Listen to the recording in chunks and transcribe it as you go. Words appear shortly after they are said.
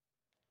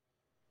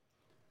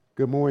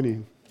Good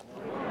morning.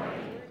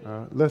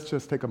 Let's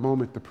just take a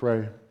moment to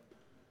pray.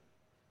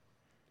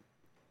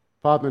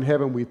 Father in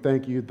heaven, we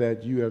thank you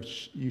that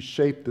you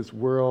shaped this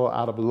world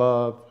out of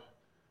love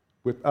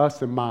with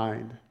us in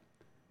mind.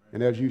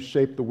 And as you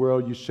shaped the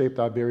world, you shaped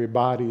our very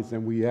bodies.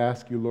 And we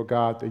ask you, Lord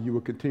God, that you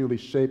will continually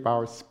shape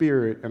our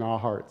spirit and our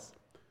hearts.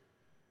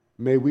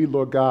 May we,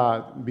 Lord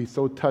God, be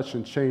so touched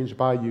and changed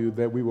by you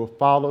that we will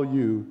follow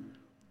you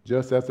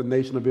just as the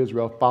nation of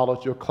Israel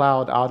followed your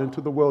cloud out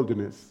into the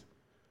wilderness,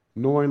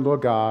 knowing,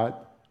 Lord God,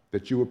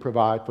 that you would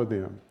provide for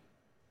them.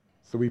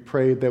 So we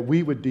pray that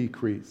we would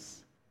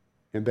decrease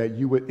and that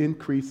you would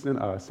increase in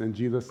us. In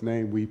Jesus'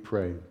 name we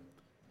pray.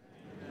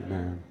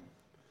 Amen.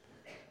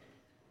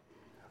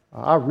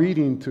 Our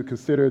reading to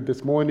consider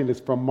this morning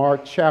is from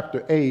Mark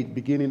chapter 8,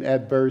 beginning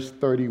at verse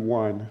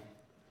 31.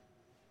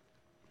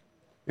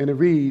 And it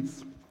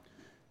reads,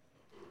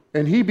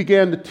 "And he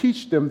began to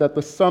teach them that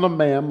the Son of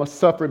Man must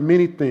suffer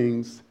many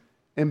things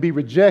and be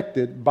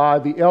rejected by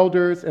the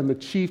elders and the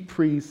chief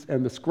priests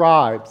and the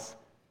scribes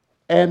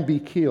and be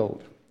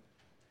killed.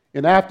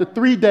 And after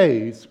 3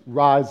 days,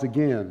 rise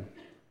again."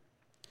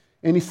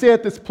 And he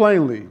said this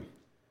plainly.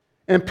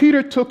 And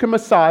Peter took him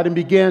aside and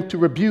began to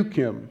rebuke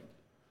him.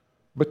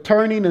 But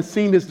turning and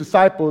seeing his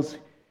disciples,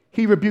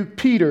 he rebuked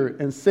Peter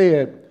and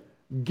said,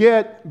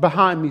 "Get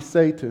behind me,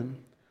 Satan,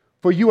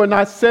 for you are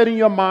not setting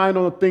your mind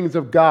on the things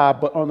of God,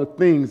 but on the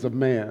things of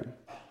man."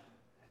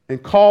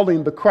 And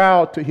calling the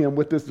crowd to him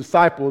with his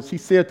disciples, he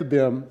said to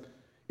them,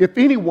 "If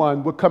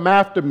anyone would come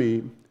after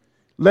me,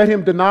 let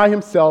him deny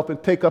himself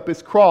and take up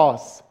his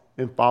cross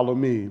and follow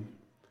me.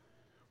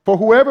 For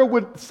whoever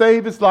would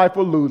save his life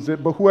will lose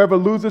it, but whoever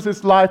loses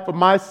his life for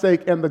my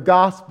sake and the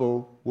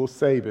gospel will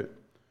save it.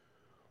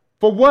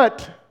 For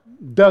what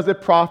does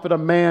it profit a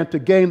man to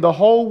gain the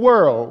whole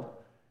world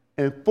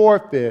and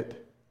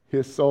forfeit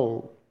his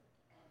soul?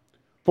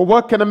 For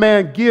what can a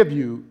man give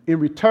you in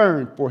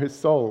return for his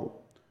soul?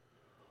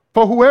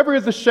 For whoever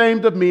is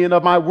ashamed of me and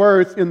of my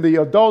words in the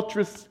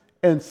adulterous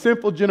and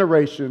sinful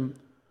generation,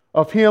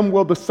 of him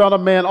will the Son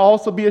of Man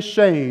also be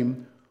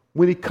ashamed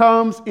when he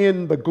comes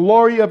in the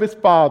glory of his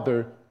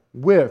Father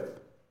with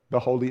the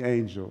holy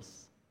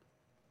angels."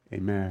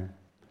 Amen.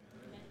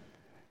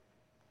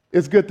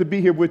 It's good to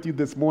be here with you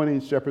this morning,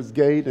 Shepherd's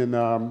Gate, and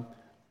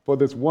for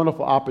this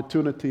wonderful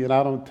opportunity, and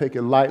I don't take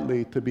it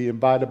lightly to be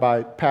invited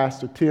by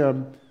Pastor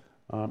Tim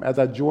as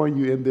I join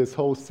you in this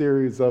whole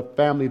series of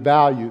family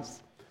values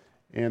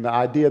and the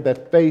idea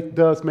that faith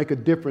does make a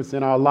difference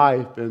in our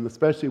life, and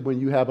especially when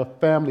you have a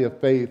family of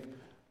faith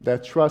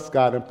that trusts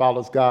God and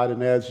follows God.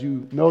 And as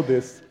you know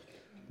this,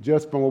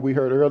 just from what we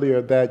heard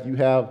earlier, that you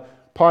have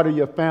part of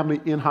your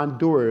family in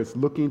Honduras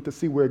looking to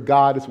see where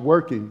God is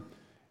working,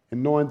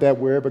 and knowing that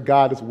wherever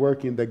God is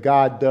working, that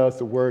God does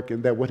the work,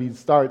 and that what he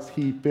starts,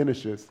 he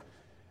finishes.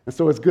 And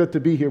so it's good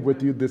to be here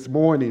with you this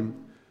morning.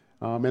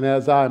 And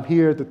as I'm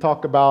here to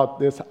talk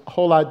about this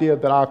whole idea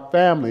that our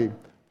family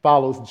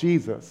follows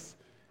Jesus,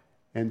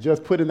 and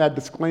just putting that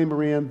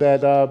disclaimer in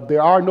that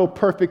there are no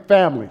perfect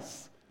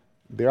families,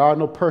 there are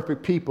no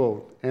perfect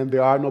people, and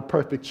there are no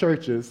perfect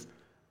churches.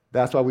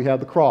 That's why we have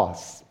the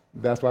cross.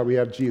 That's why we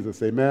have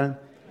Jesus. Amen?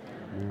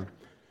 Amen.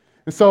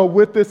 And so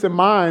with this in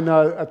mind,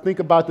 I think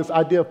about this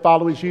idea of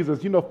following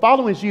Jesus. You know,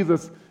 following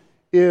Jesus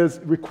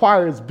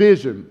requires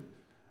vision.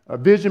 A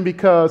vision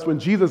because when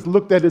Jesus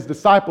looked at his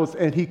disciples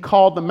and he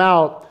called them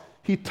out,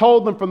 he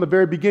told them from the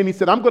very beginning, he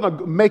said, "I'm going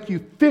to make you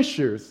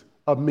fishers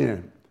of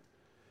men."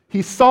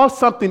 He saw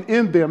something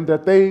in them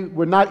that they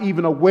were not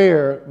even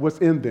aware was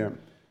in them.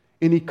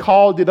 And he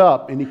called it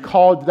up and he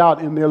called it out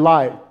in their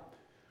life.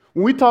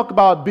 When we talk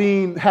about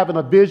having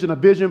a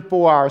vision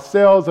for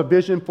ourselves, a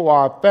vision for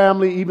our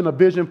family, even a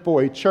vision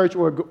for a church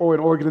or an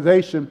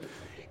organization,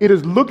 it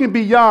is looking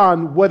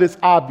beyond what is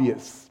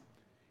obvious.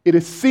 It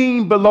is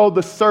seeing below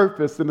the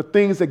surface and the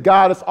things that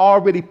God has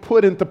already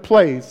put into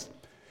place.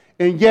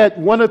 And yet,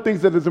 one of the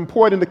things that is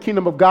important in the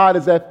kingdom of God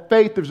is that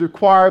faith is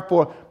required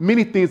for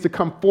many things to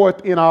come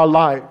forth in our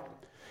life.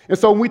 And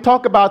so when we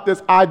talk about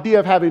this idea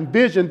of having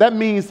vision, that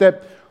means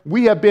that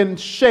we have been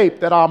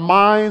shaped, that our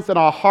minds and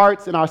our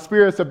hearts and our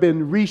spirits have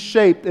been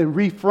reshaped and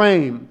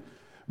reframed.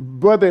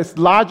 Whether it's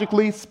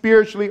logically,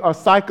 spiritually, or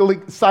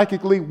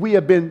psychically, we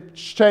have been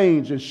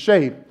changed and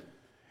shaped.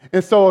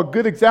 And so a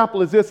good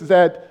example is this, is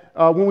that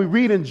when we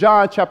read in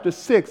John chapter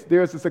 6,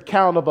 there's this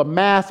account of a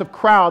massive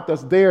crowd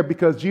that's there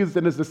because Jesus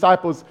and his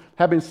disciples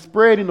have been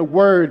spreading the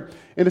word.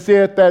 And it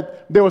said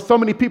that there were so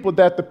many people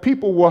that the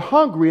people were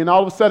hungry, and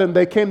all of a sudden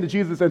they came to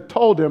Jesus and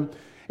told him,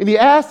 and he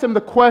asked him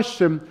the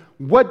question,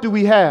 "What do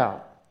we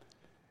have?"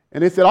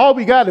 And they said, "All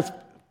we got is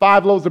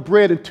 5 loaves of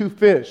bread and 2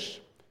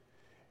 fish.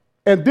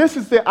 And this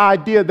is the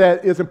idea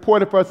that is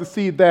important for us to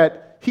see,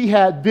 that he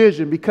had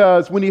vision,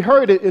 because when he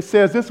heard it, it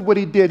says this is what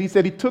he did. He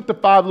said he took the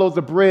 5 loaves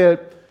of bread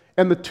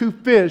and the 2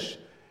 fish,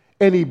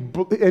 and he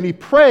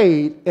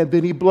prayed, and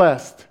then he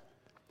blessed.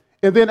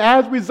 And then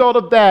as a result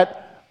of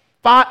that,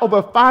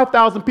 over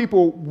 5,000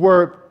 people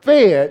were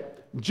fed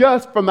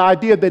just from the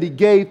idea that he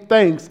gave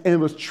thanks and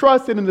was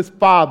trusting in his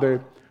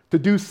Father to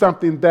do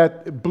something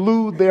that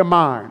blew their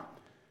mind.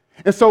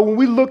 And so when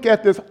we look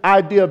at this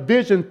idea of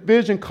vision,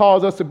 vision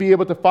calls us to be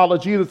able to follow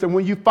Jesus. And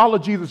when you follow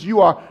Jesus,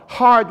 you are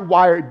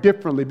hardwired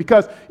differently,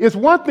 because it's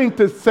one thing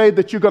to say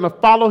that you're going to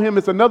follow him.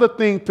 It's another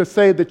thing to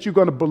say that you're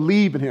going to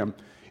believe in him.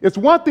 It's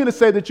one thing to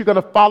say that you're going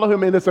to follow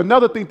him, and it's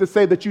another thing to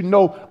say that you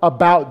know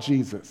about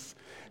Jesus.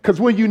 Because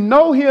when you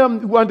know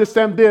him, you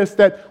understand this,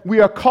 that we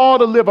are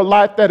called to live a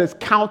life that is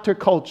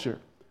counterculture.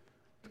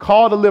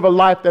 Called to live a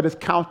life that is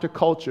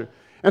counterculture.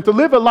 And to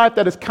live a life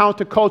that is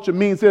counterculture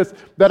means this,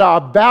 that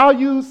our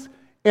values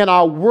and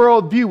our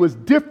worldview is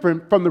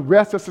different from the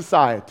rest of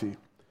society.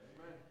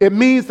 It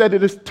means that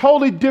it is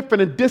totally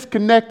different and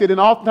disconnected, and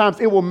oftentimes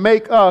it will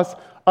make us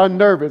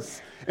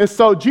unnervous. And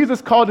so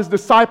Jesus called his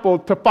disciple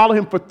to follow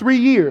him for 3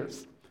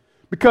 years,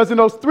 because in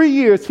those 3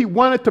 years, he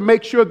wanted to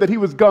make sure that he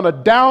was going to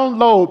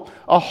download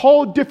a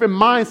whole different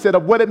mindset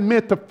of what it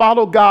meant to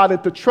follow God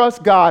and to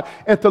trust God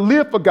and to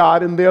live for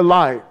God in their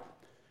life.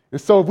 And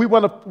so if we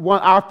want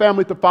our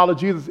family to follow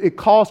Jesus, it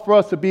calls for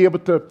us to be able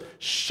to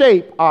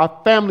shape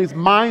our family's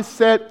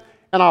mindset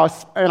and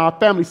our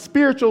family's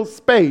spiritual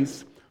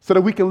space so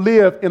that we can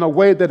live in a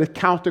way that is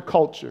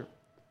counterculture.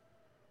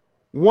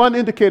 One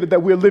indicator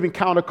that we're living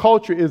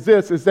counterculture is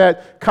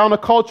that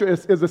counterculture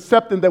is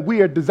accepting that we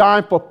are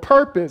designed for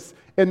purpose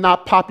and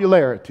not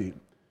popularity.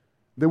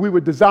 That we were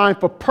designed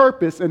for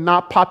purpose and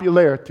not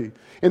popularity.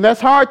 And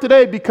that's hard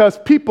today because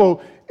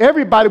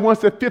everybody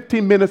wants their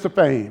 15 minutes of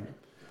fame.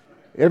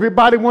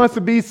 Everybody wants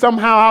to be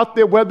somehow out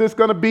there, whether it's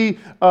going to be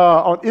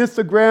on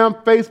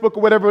Instagram, Facebook,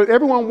 or whatever.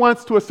 Everyone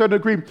wants, to a certain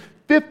degree,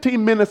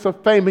 15 minutes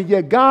of fame. And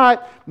yet God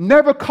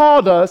never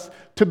called us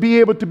to be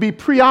able to be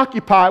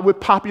preoccupied with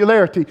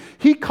popularity.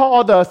 He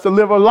called us to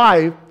live a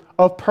life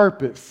of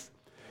purpose.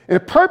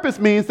 And purpose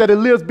means that it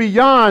lives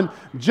beyond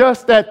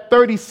just that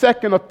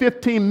 30-second or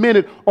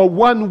 15-minute or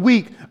 1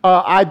 week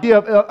idea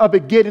of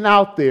it getting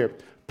out there.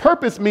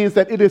 Purpose means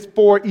that it is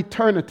for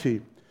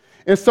eternity.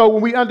 And so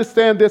when we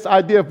understand this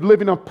idea of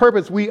living on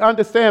purpose, we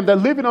understand that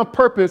living on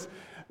purpose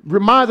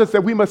reminds us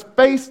that we must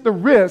face the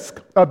risk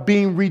of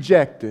being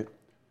rejected.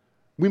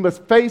 We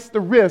must face the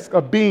risk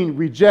of being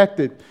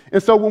rejected.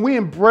 And so when we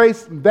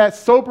embrace that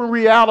sobering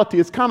reality,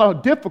 it's kind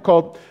of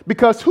difficult,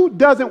 because who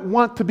doesn't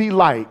want to be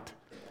liked?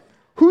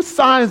 Who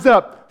signs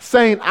up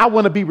saying, I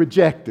want to be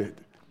rejected?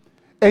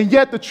 And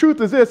yet the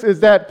truth is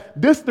that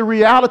the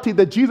reality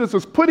that Jesus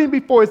was putting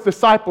before his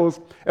disciples,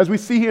 as we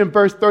see here in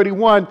verse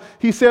 31,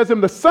 he says to him,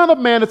 the Son of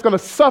Man is going to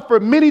suffer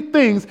many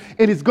things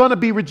and he's going to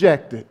be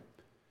rejected.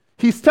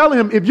 He's telling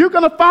him, if you're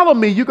going to follow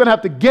me, you're going to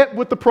have to get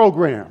with the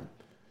program.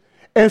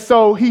 And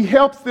so he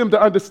helps them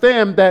to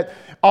understand that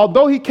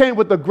although he came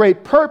with a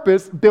great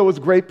purpose, there was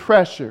great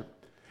pressure.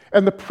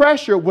 And the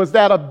pressure was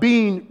that of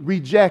being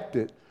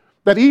rejected.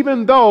 That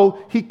even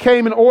though he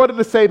came in order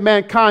to save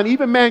mankind,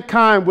 even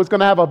mankind was going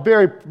to have a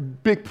very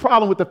big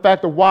problem with the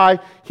fact of why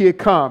he had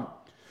come.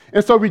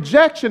 And so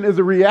rejection is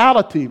a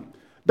reality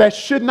that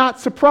should not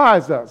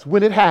surprise us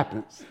when it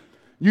happens.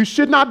 You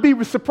should not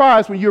be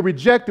surprised when you're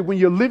rejected, when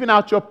you're living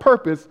out your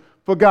purpose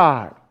for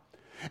God.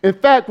 In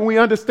fact, when we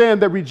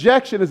understand that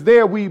rejection is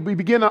there, we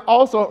begin to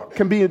also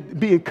can be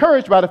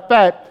encouraged by the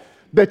fact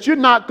that you're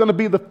not going to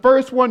be the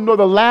first one nor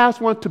the last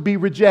one to be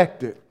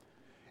rejected.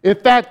 In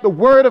fact, the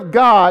Word of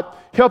God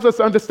helps us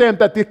understand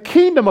that the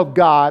kingdom of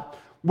God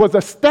was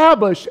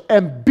established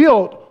and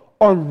built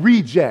on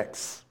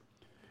rejects.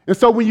 And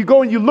so when you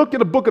go and you look at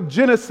the book of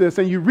Genesis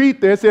and you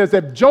read there, it says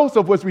that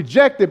Joseph was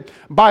rejected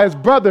by his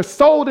brothers,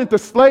 sold into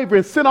slavery,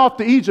 and sent off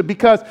to Egypt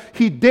because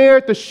he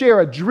dared to share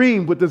a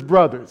dream with his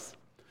brothers.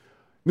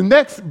 The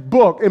next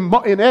book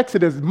in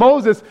Exodus,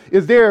 Moses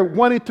is there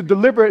wanting to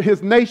deliver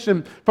his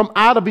nation from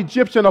out of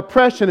Egyptian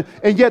oppression,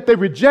 and yet they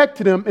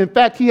rejected him. In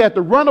fact, he had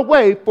to run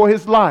away for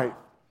his life.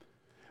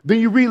 Then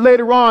you read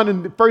later on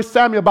in 1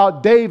 Samuel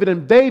about David,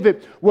 and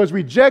David was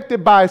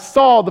rejected by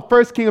Saul, the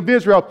first king of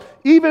Israel.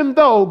 Even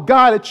though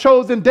God had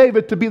chosen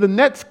David to be the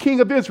next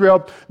king of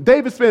Israel,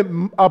 David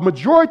spent a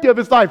majority of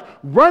his life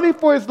running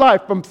for his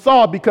life from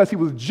Saul because he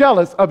was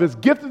jealous of his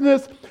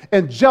giftedness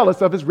and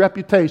jealous of his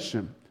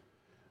reputation.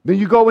 Then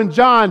you go in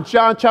John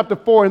chapter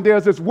 4, and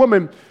there's this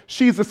woman,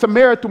 she's a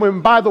Samaritan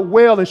woman by the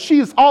well, and she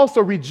is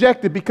also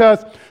rejected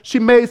because she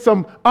made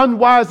some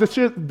unwise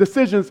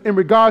decisions in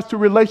regards to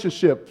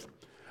relationships.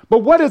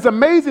 But what is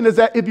amazing is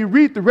that if you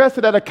read the rest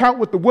of that account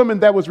with the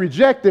woman that was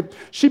rejected,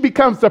 she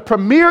becomes the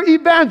premier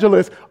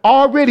evangelist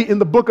already in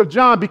the book of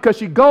John, because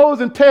she goes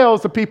and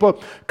tells the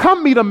people,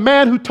 come meet a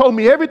man who told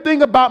me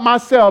everything about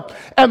myself,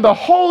 and the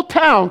whole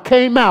town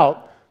came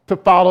out to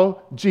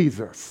follow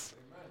Jesus.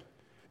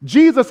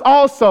 Jesus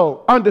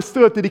also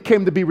understood that he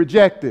came to be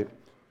rejected,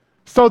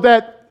 so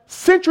that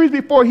centuries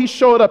before he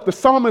showed up, the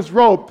psalmist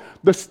wrote,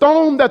 the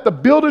stone that the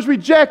builders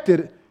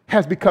rejected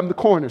has become the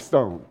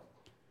cornerstone.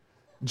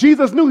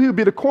 Jesus knew he would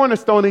be the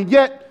cornerstone, and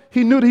yet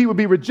he knew that he would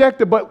be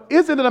rejected. But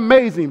isn't it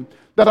amazing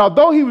that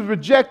although he was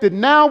rejected,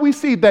 now we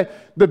see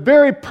that the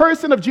very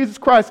person of Jesus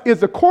Christ is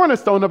the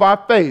cornerstone of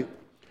our faith.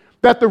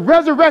 That the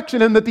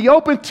resurrection and that the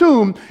open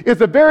tomb is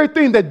the very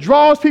thing that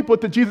draws people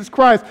to Jesus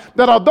Christ.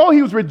 That although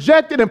he was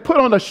rejected and put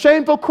on a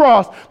shameful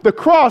cross, the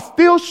cross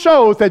still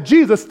shows that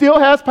Jesus still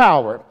has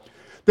power.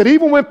 That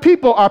even when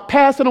people are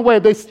passing away,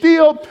 they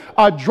still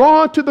are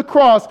drawn to the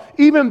cross,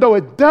 even though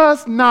it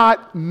does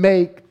not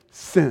make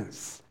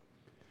sense.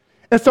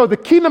 And so the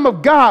kingdom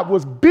of God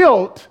was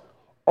built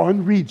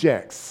on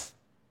rejects.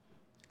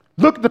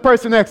 Look at the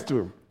person next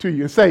to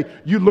you and say,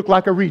 you look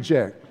like a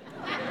reject.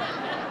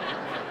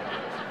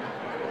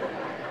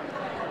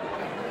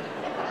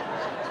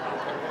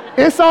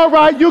 It's all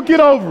right, you'll get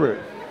over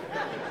it.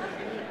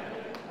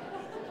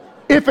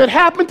 If it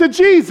happened to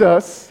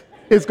Jesus,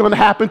 it's going to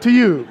happen to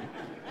you.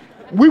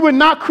 We were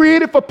not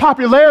created for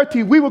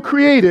popularity, we were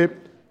created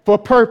for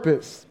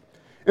purpose.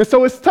 And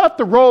so it's tough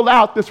to roll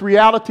out this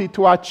reality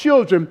to our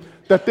children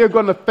that they're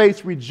going to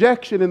face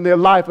rejection in their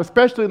life,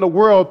 especially in a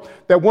world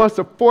that wants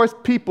to force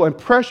people and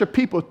pressure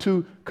people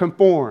to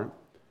conform.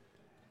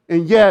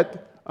 And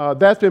yet,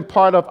 that's been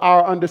part of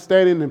our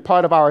understanding and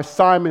part of our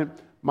assignment.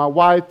 My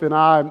wife and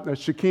I,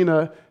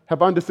 Shakina,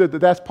 have understood that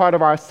that's part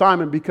of our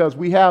assignment because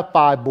we have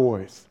 5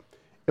 boys.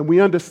 And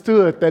we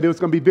understood that it was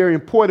going to be very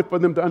important for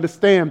them to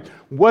understand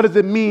what does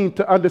it mean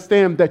to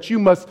understand that you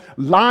must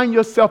line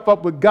yourself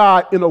up with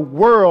God in a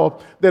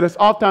world that is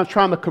oftentimes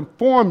trying to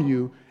conform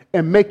you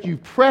and make you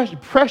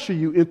pressure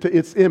you into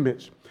its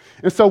image.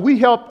 And so we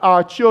help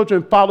our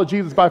children follow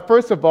Jesus by,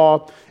 first of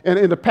all, and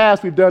in the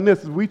past we've done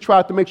this, is we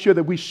tried to make sure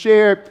that we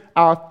shared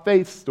our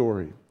faith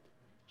story.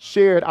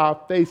 Shared our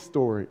faith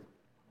story.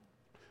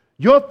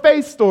 Your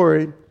faith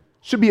story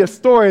should be a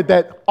story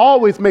that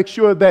always makes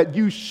sure that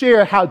you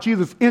share how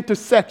Jesus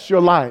intersects your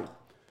life.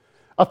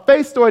 A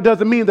faith story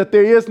doesn't mean that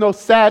there is no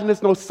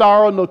sadness, no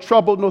sorrow, no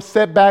trouble, no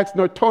setbacks,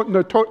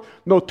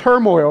 no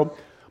turmoil,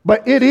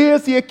 but it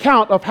is the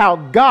account of how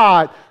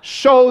God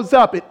shows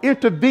up and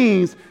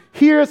intervenes,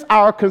 hears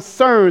our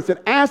concerns, and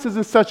answers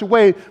in such a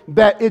way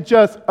that it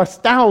just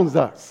astounds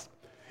us.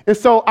 And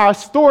so our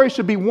story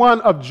should be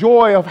one of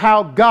joy of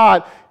how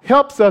God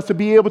helps us to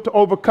be able to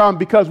overcome,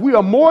 because we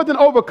are more than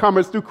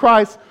overcomers through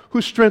Christ who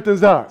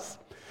strengthens us.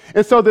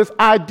 And so this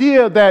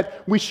idea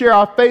that we share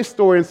our faith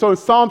story, and so in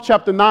Psalm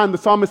chapter 9, the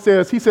psalmist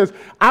says,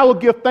 I will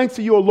give thanks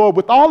to you, O Lord,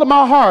 with all of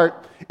my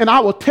heart, and I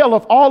will tell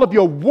of all of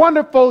your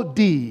wonderful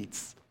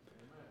deeds.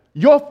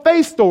 Your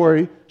faith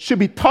story should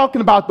be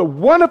talking about the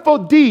wonderful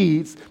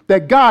deeds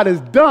that God has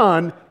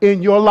done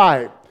in your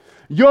life.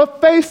 Your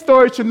faith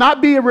story should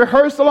not be a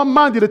rehearsal on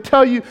Monday to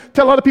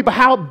tell other people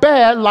how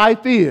bad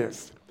life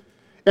is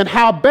and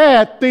how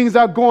bad things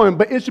are going,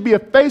 but it should be a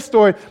faith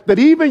story that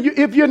even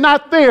if you're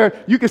not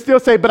there, you can still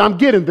say, but I'm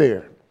getting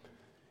there.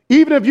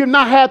 Even if you've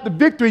not had the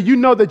victory, you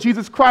know that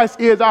Jesus Christ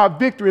is our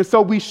victory, and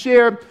so we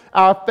share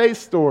our faith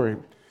story.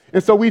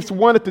 And so we've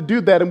wanted to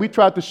do that, and we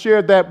tried to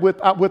share that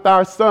with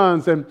our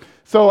sons. And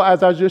so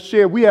as I just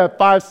shared, we have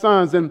 5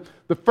 sons, and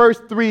the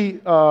first 3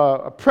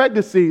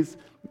 pregnancies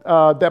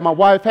that my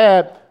wife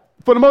had,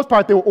 for the most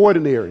part, they were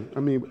ordinary. I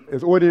mean,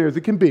 as ordinary as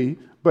it can be,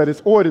 but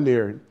it's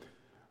ordinary.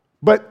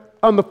 But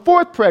on the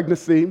 4th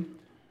pregnancy,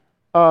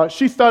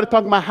 she started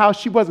talking about how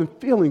she wasn't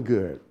feeling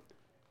good,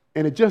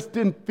 and it just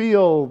didn't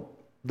feel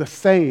the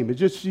same.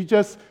 She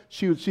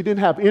didn't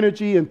have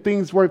energy, and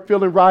things weren't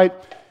feeling right.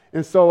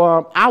 And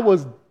so I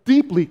was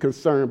deeply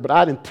concerned, but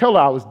I didn't tell her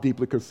I was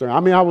deeply concerned. I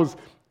mean, I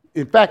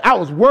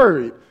was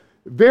worried,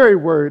 very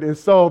worried. And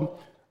so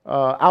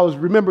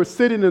remember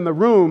sitting in the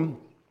room,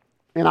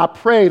 and I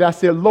prayed. I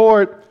said,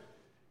 Lord,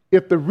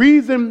 if the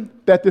reason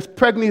that this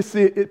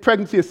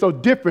pregnancy is so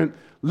different,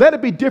 let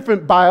it be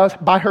different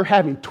by her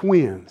having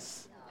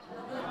twins.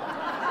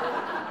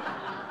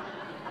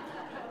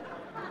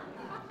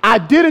 I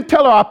didn't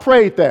tell her I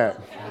prayed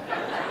that.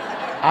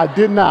 I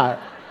did not.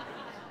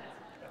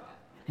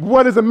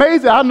 What is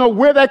amazing, I don't know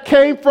where that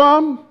came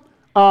from.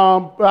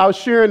 I was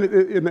sharing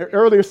in the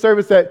earlier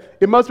service that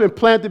it must have been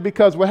planted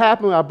because what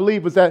happened, I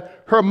believe, was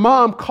that her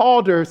mom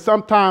called her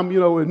sometime,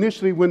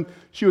 initially when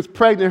she was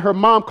pregnant. Her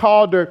mom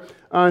called her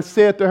and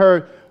said to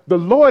her, the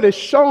Lord has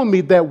shown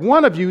me that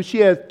one of you, she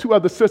has 2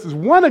 other sisters,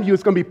 one of you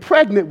is going to be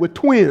pregnant with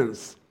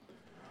twins.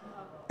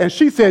 And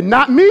she said,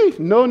 not me.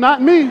 No,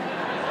 not me.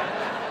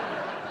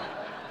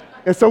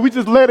 And so we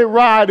just let it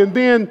ride. And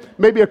then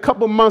maybe a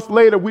couple months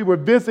later, we were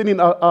visiting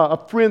a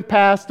friend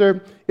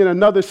pastor in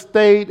another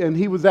state, and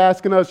he was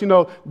asking us,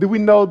 do we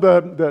know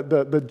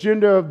the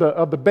gender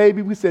of the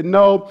baby? We said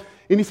no.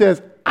 And he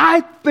says,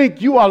 I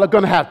think you all are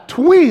going to have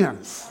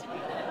twins.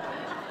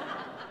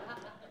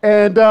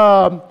 And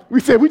we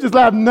said, we just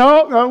laughed,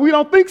 no, we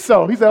don't think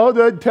so. He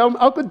said, tell him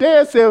Uncle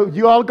Dad said,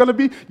 you all going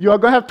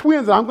to have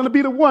twins. I'm going to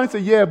be the one. He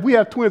said, yeah, if we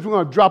have twins, we're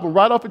going to drop them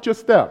right off at your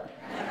step.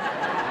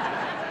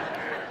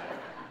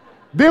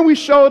 Then we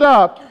showed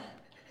up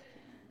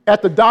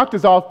at the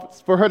doctor's office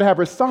for her to have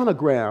her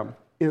sonogram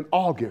in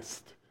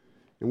August.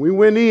 And we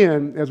went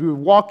in. As we were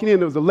walking in,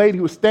 there was a lady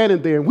who was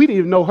standing there, and we didn't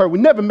even know her. We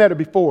never met her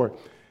before.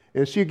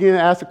 And she again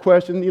asked a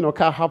question,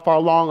 how far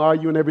along are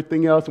you and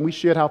everything else, and we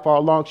shared how far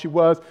along she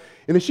was.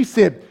 And then she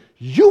said,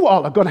 you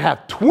all are going to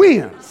have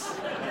twins.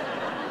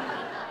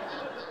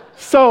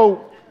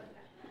 So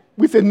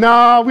we said,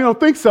 no, we don't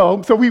think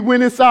so. So we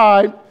went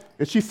inside.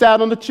 And she sat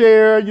on the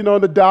chair,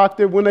 and the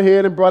doctor went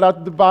ahead and brought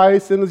out the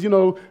device and was,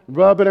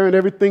 rubbing her and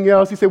everything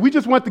else. He said, we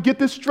just want to get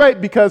this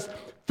straight because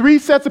 3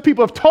 sets of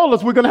people have told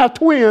us we're going to have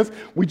twins.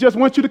 We just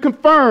want you to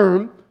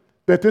confirm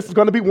that this is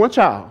going to be one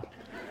child.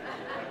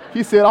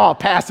 He said, oh,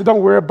 Pastor,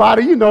 don't worry about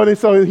it. You know, and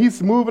so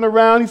he's moving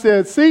around. He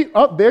said, see,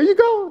 oh, there you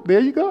go.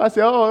 There you go. I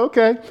said, oh,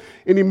 okay.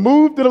 And he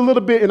moved it a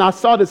little bit, and I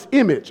saw this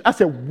image. I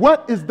said,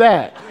 what is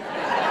that?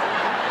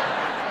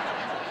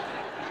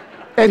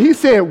 And he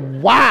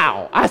said,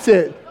 wow. I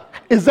said,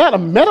 is that a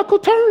medical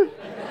term?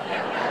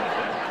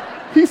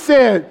 He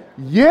said,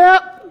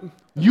 yep,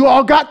 you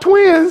all got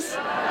twins.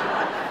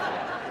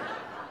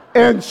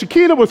 And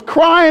Shakina was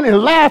crying and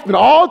laughing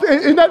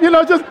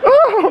just,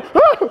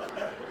 oh.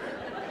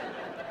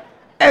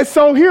 And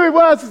so here it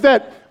was, is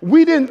that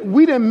we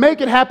didn't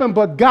make it happen,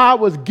 but God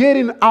was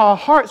getting our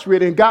hearts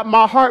ready and got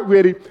my heart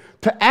ready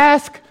to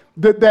ask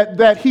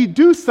that he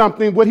do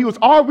something, what he was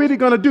already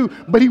going to do,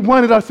 but he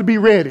wanted us to be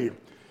ready.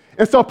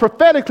 And so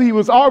prophetically, he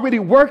was already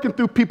working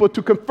through people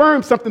to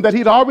confirm something that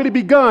he'd already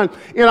begun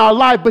in our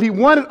life, but he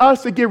wanted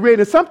us to get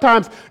ready. And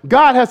sometimes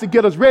God has to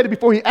get us ready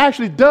before he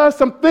actually does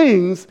some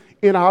things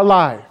in our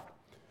life.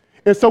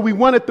 And so we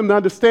wanted them to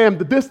understand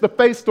that this is the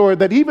faith story,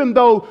 that even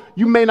though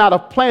you may not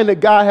have planned it,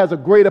 God has a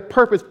greater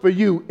purpose for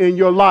you in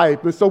your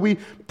life. And so we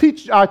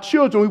teach our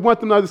children, we want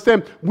them to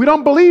understand, we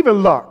don't believe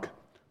in luck.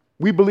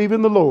 We believe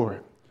in the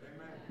Lord.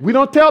 We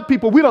don't tell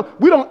people, we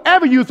don't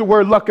ever use the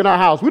word luck in our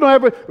house.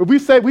 We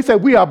say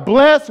we are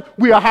blessed,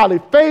 we are highly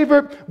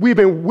favored,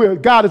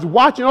 God is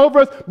watching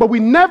over us, but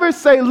we never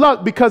say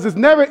luck because it's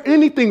never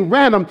anything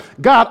random.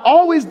 God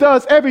always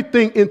does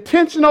everything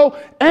intentional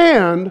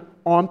and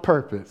on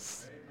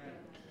purpose. Amen.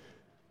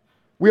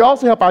 We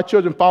also help our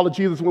children follow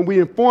Jesus when we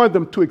inform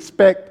them to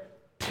expect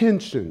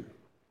tension.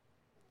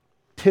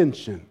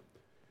 Tension.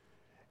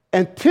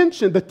 And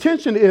the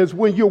tension is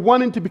when you're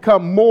wanting to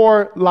become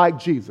more like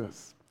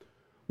Jesus.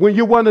 When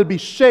you want to be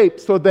shaped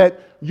so that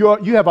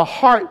you have a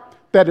heart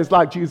that is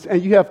like Jesus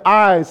and you have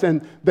eyes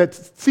and that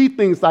see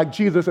things like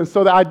Jesus. And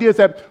so the idea is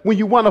that when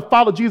you want to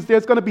follow Jesus,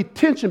 there's going to be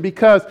tension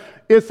because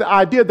it's the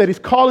idea that he's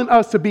calling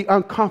us to be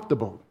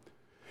uncomfortable.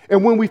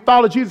 And when we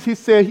follow Jesus,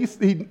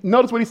 he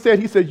notice what he said.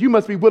 He said, you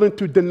must be willing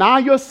to deny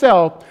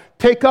yourself,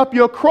 take up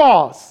your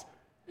cross,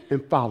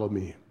 and follow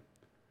me.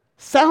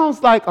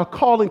 Sounds like a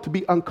calling to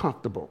be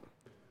uncomfortable.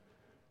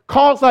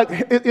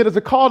 It is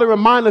a call to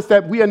remind us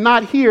that we are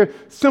not here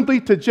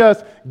simply to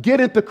just get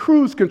into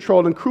cruise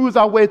control and cruise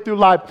our way through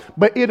life,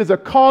 but it is a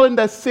calling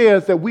that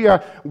says that we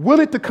are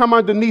willing to come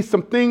underneath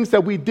some things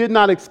that we did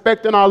not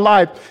expect in our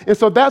life. And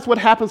so that's what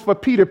happens for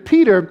Peter.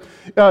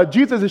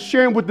 Jesus is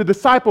sharing with the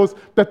disciples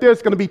that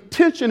there's going to be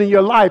tension in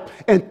your life,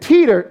 and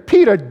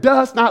Peter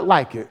does not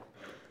like it.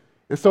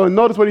 And so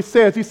notice what he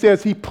says. He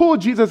says he pulled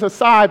Jesus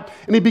aside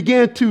and he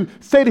began to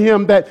say to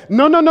him that,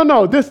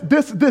 no,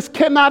 this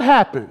cannot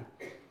happen.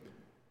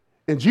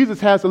 And Jesus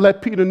has to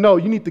let Peter know,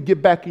 you need to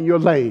get back in your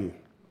lane.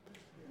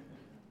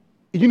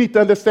 You need to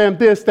understand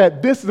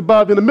that this is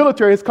above, in the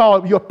military, it's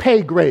called your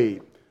pay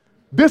grade.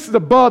 This is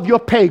above your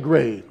pay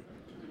grade.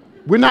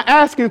 We're not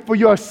asking for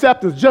your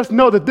acceptance. Just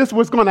know that this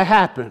was going to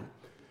happen.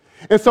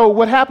 And so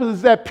what happens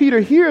is that Peter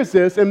hears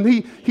this, and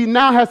he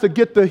now has to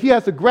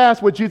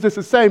grasp what Jesus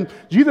is saying.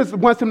 Jesus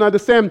wants him to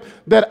understand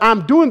that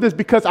I'm doing this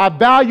because I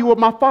value what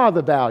my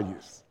Father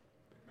values.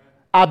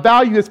 I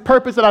value his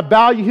purpose and I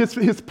value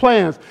his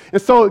plans.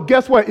 And so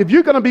guess what? If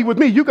you're going to be with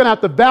me, you're going to have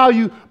to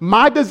value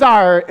my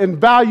desire and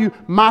value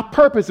my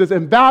purposes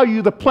and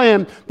value the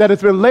plan that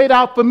has been laid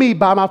out for me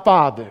by my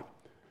Father.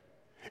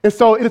 And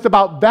so it is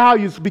about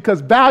values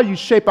because values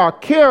shape our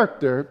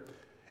character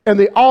and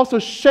they also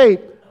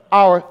shape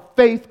our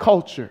faith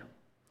culture.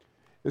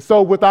 And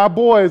so with our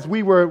boys,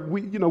 we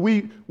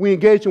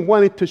engaged in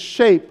wanting to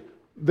shape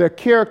their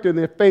character and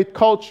their faith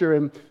culture.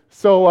 And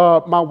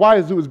so my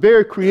wife, who was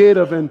very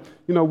creative, and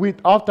I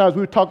would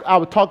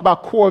talk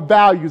about core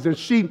values, and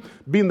she,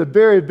 being the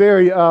very,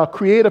 very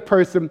creative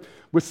person,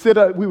 we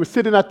were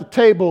sitting at the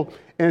table,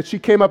 and she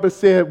came up and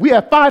said, "We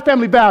have 5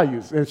 family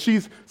values." And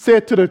she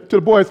said to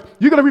the boys,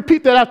 "You're going to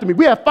repeat that after me.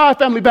 We have 5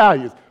 family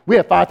values. We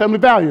have 5 family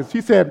values."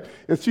 She said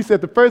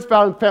the first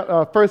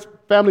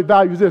family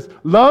value is this: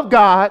 love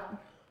God,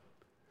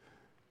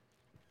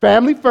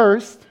 family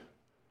first,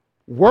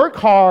 work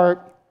hard,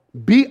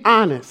 be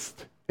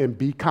honest, and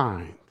be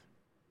kind.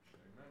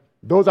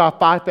 Those are our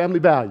 5 family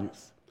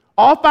values.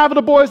 All 5 of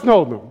the boys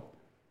know them.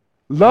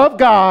 Love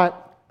God,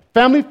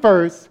 family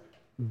first,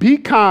 be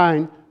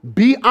kind,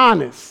 be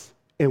honest,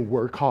 and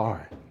work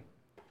hard.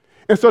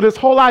 And so this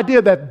whole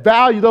idea that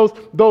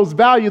those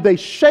values, they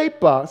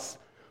shape us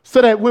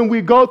so that when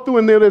we go through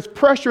and there's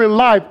pressure in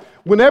life,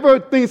 whenever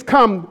things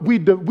come, we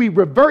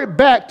revert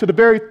back to the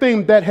very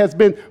thing that has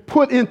been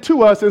put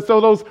into us. And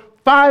so those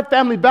 5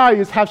 family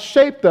values have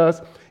shaped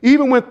us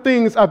even when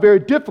things are very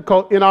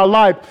difficult in our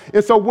life.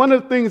 And so one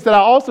of the things that I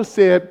also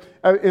said,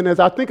 and as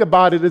I think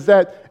about it, is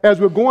that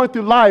as we're going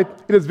through life,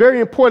 it is very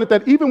important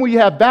that even when you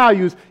have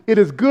values, it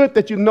is good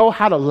that you know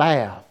how to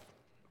laugh.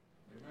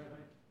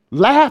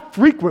 Laugh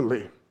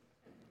frequently.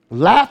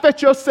 Laugh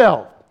at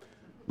yourself.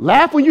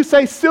 Laugh when you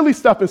say silly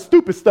stuff and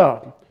stupid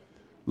stuff.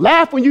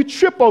 Laugh when you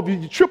trip over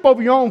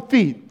your own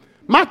feet.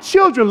 My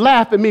children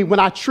laugh at me when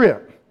I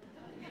trip.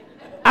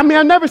 I mean,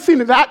 I've never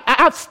seen it.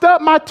 I've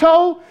stubbed my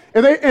toe,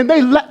 and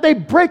they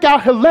break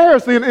out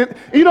hilariously. And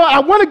I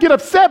want to get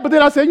upset, but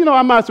then I say,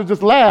 I might as well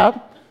just laugh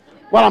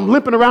while I'm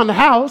limping around the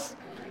house.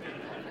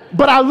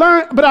 But I've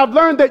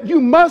learned that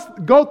you must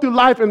go through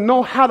life and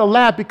know how to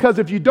laugh, because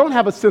if you don't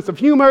have a sense of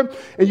humor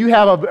and you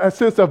have a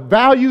sense of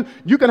value,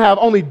 you can have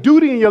only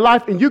duty in your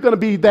life, and you're going to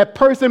be that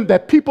person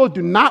that people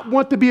do not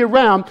want to be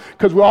around,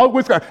 because we're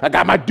always going, I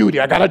got my duty,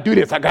 I got to do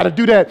this, I got to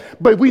do that.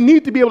 But we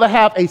need to be able to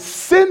have a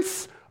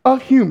sense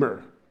of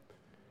humor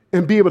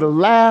and be able to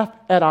laugh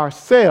at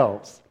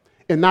ourselves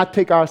and not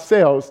take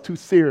ourselves too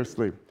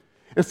seriously.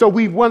 And so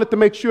we wanted to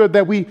make sure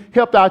that we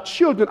helped our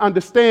children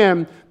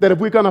understand that if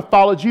we're going to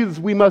follow Jesus,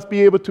 we must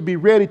be able to be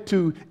ready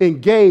to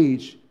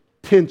engage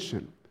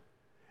tension.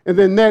 And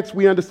then next,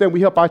 we understand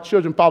we help our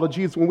children follow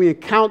Jesus when we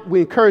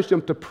encourage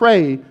them to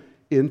pray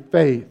in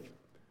faith.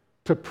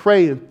 To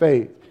pray in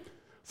faith.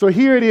 So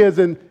here it is,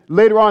 and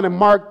later on in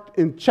Mark,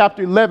 in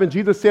chapter 11,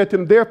 Jesus said to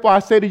them, therefore I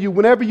say to you,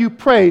 whenever you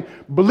pray,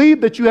 believe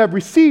that you have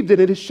received it,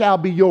 and it shall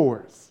be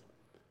yours.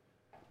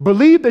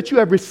 Believe that you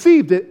have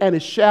received it, and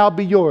it shall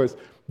be yours.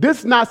 This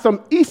is not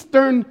some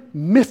Eastern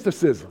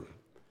mysticism.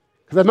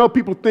 Because I know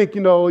people think,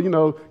 get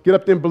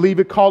up there and believe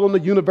it, call on the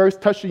universe,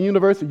 touch the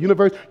universe,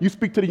 you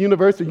speak to the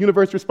universe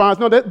responds.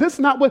 No, this is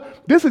not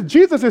what,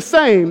 Jesus is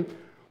saying,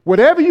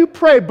 whatever you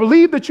pray,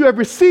 believe that you have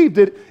received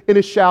it, and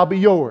it shall be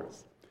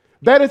yours.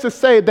 That is to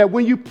say that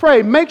when you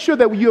pray, make sure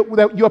that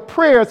your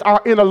prayers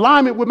are in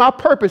alignment with my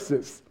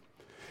purposes.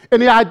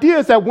 And the idea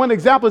is that one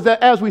example is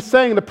that as we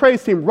sang, the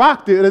praise team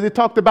rocked it, and they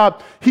talked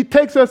about he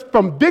takes us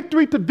from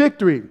victory to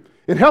victory.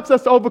 It helps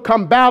us to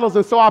overcome battles.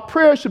 And so our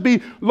prayer should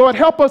be, Lord,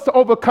 help us to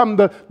overcome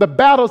the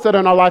battles that are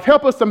in our life.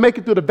 Help us to make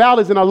it through the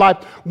valleys in our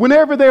life.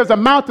 Whenever there's a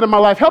mountain in my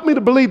life, help me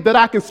to believe that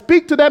I can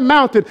speak to that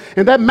mountain,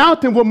 and that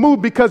mountain will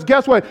move, because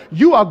guess what?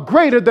 You are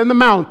greater than the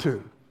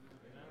mountain.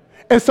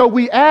 And so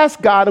we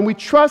ask God and we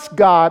trust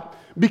God,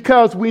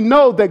 because we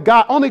know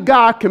that only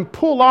God can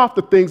pull off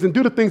the things and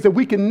do the things that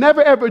we can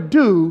never, ever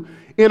do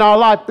in our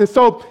life. And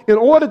so in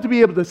order to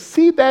be able to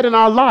see that in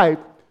our life,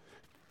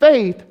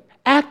 faith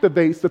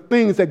activates the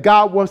things that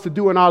God wants to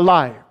do in our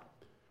life.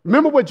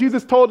 Remember what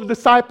Jesus told the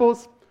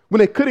disciples when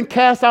they couldn't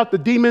cast out the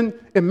demon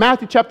in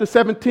Matthew chapter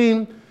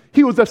 17?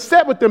 He was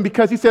upset with them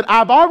because he said,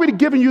 I've already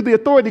given you the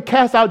authority to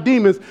cast out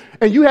demons,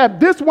 and you have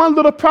this one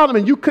little problem,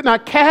 and you could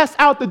not cast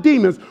out the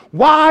demons.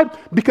 Why?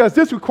 Because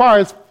this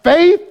requires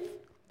faith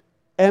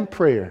and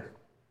prayer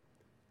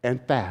and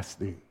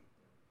fasting.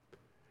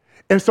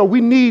 And so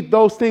we need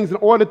those things in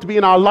order to be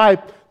in our life,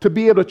 to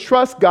be able to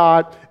trust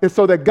God, and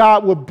so that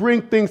God will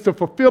bring things to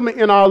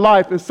fulfillment in our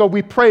life. And so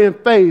we pray in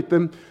faith.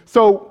 And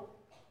so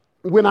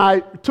when I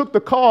took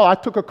a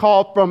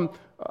call from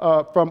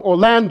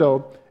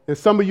Orlando. And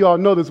some of you all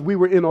know this, we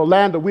were in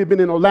Orlando. We've been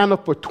in Orlando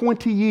for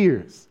 20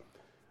 years.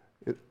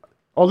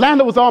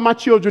 Orlando was all my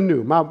children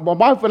knew. My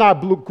wife and I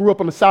grew up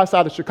on the south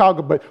side of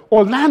Chicago, but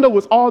Orlando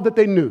was all that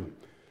they knew.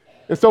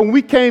 And so when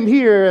we came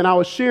here, and I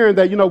was sharing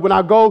that, when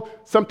I go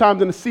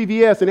sometimes in the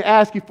CVS and they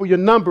ask you for your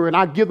number and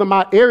I give them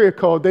my area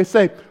code, they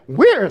say,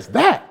 where is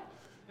that?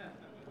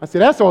 I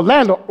said, that's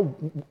Orlando.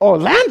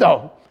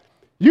 Orlando?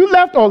 You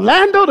left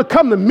Orlando to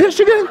come to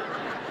Michigan?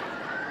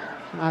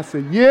 I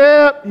said,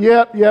 yep,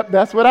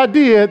 that's what I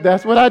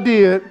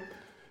did.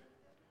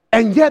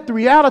 And yet the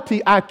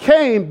reality, I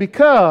came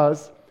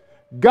because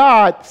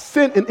God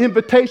sent an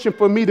invitation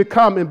for me to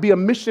come and be a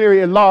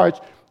missionary at large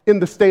in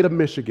the state of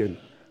Michigan,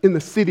 in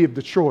the city of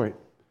Detroit.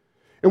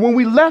 And when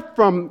we left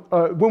from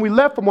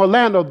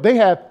Orlando, they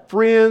had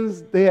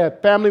friends, they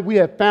had family, we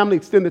had family,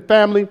 extended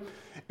family.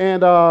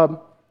 And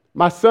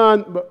my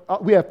son,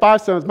 we had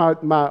 5 sons.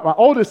 My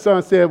oldest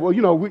son said, well,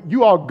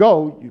 you all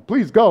go,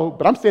 please go,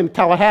 but I'm staying in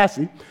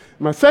Tallahassee.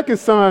 My second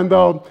son,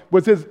 though,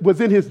 was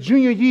in his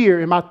junior year,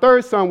 and my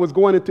third son was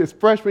going into his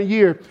freshman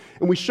year.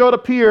 And we showed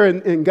up here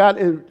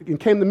and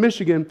came to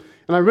Michigan.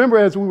 And I remember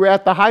as we were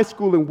at the high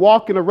school and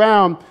walking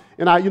around,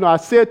 and I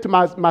said to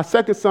my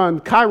second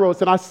son,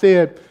 Kairos, and I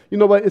said, you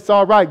know what, it's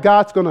all right.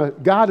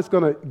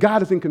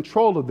 God is in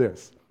control of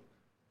this.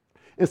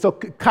 And so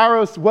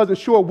Kairos wasn't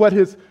sure what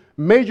his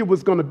major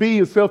was going to be.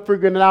 He was still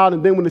figuring it out.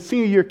 And then when the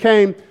senior year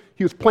came,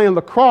 he was playing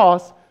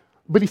lacrosse,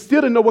 but he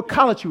still didn't know what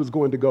college he was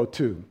going to go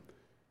to.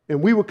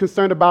 And we were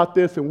concerned about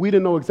this, and we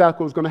didn't know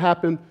exactly what was going to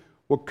happen.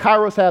 Well,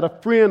 Kairos had a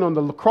friend on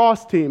the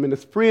lacrosse team, and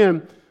his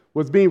friend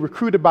was being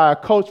recruited by a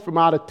coach from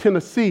out of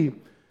Tennessee.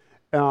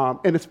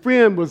 And his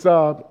friend was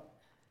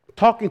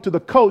talking to the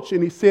coach,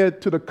 and he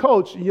said to the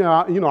coach,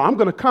 I'm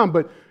going to come,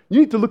 but you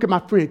need to look at my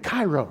friend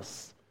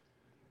Kairos,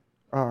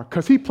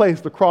 because he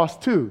plays lacrosse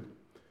too.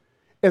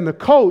 And the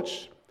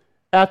coach,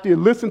 after he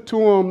listened to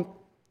him,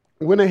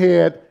 went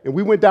ahead, and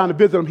we went down to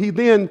visit him. He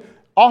then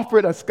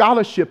offered a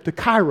scholarship to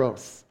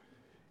Kairos.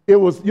 It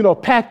was,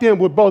 packed in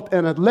with both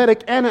an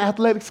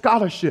athletic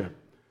scholarship.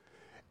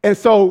 And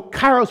so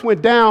Kairos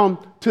went down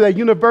to that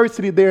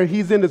university there.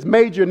 He's in his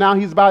major. Now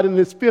he's about in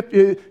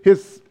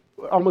his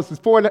almost his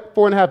four and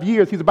a half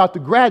years. He's about to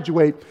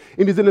graduate,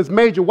 and he's in his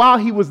major. While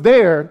he was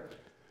there,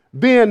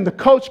 then the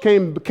coach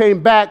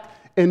came back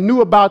and knew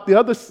about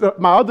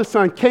my other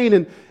son,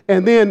 Canaan,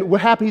 And then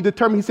what happened, he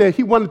determined, he said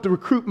he wanted to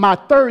recruit my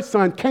third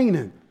son,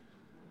 Canaan,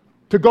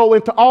 to go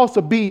and to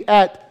also be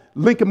at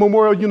Lincoln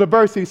Memorial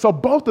University. So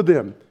both of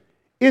them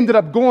ended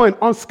up going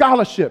on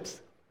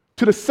scholarships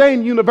to the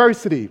same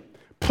university,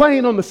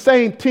 playing on the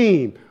same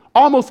team,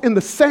 almost in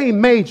the same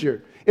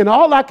major. And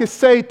all I can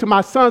say to my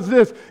sons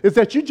is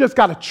that you just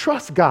got to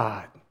trust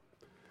God.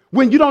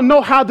 When you don't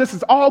know how this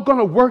is all going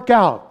to work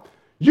out,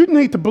 you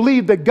need to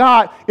believe that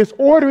God is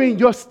ordering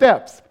your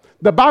steps.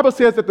 The Bible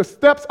says that the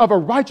steps of a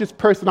righteous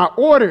person are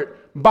ordered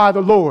by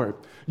the Lord.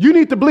 You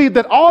need to believe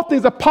that all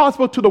things are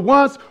possible to the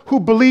ones who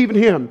believe in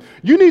him.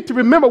 You need to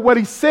remember what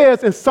he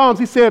says in Psalms.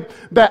 He said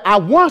that I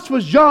once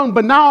was young,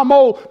 but now I'm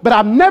old, but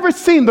I've never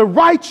seen the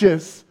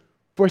righteous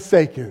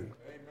forsaken.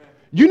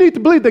 You need to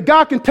believe that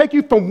God can take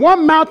you from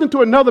one mountain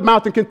to another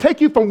mountain, can take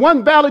you from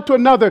one valley to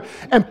another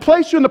and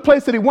place you in the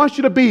place that he wants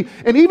you to be.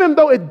 And even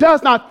though it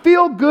does not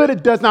feel good,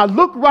 it does not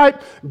look right,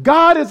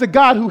 God is a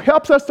God who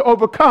helps us to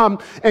overcome,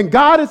 and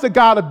God is a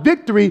God of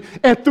victory,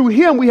 and through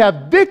him we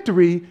have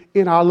victory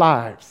in our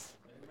lives.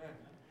 Amen.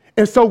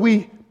 And so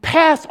we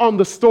pass on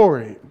the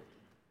story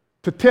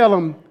to tell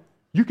him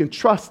you can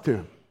trust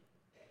him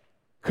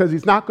because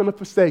he's not going to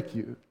forsake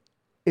you,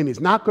 and he's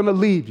not going to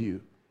leave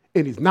you,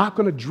 and he's not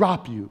going to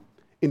drop you,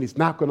 and he's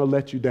not going to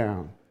let you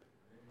down.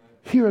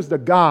 Here is the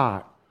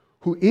God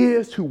who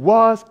is, who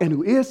was, and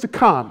who is to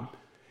come.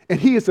 And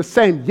he is the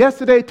same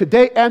yesterday,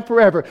 today, and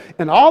forever.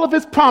 And all of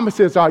his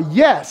promises are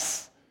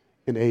yes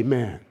and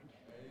amen.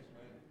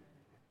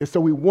 And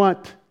so we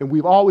want, and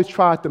we've always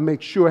tried to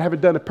make sure,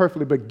 haven't done it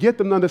perfectly, but get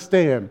them to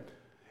understand,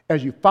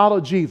 as you follow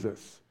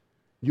Jesus,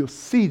 you'll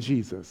see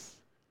Jesus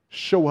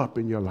show up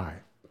in your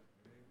life.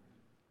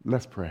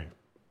 Let's pray.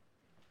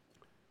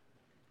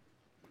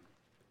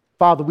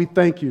 Father, we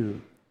thank you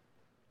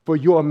for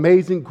your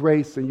amazing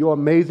grace and your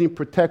amazing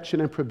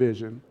protection and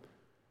provision.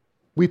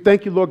 We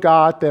thank you, Lord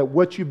God, that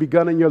what you've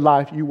begun in your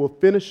life, you will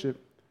finish it.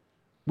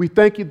 We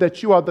thank you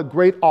that you are the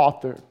great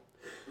author,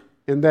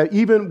 and that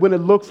even when it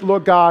looks,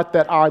 Lord God,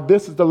 that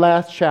this is the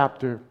last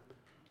chapter,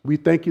 we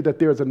thank you that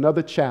there is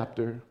another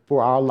chapter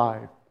for our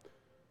life.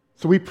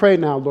 So we pray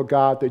now, Lord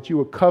God, that you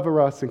will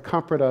cover us and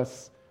comfort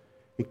us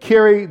and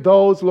carry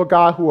those, Lord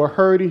God, who are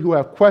hurting, who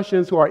have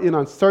questions, who are in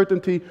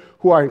uncertainty,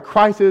 who are in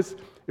crisis,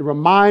 and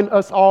remind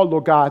us all,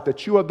 Lord God,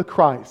 that you are the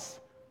Christ,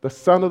 the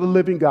Son of the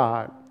living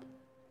God,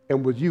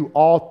 and with you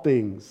all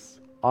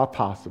things are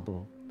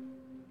possible.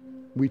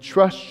 We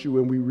trust you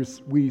and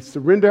we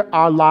surrender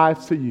our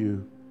lives to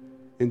you.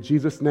 In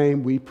Jesus'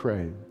 name we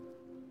pray.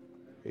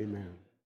 Amen.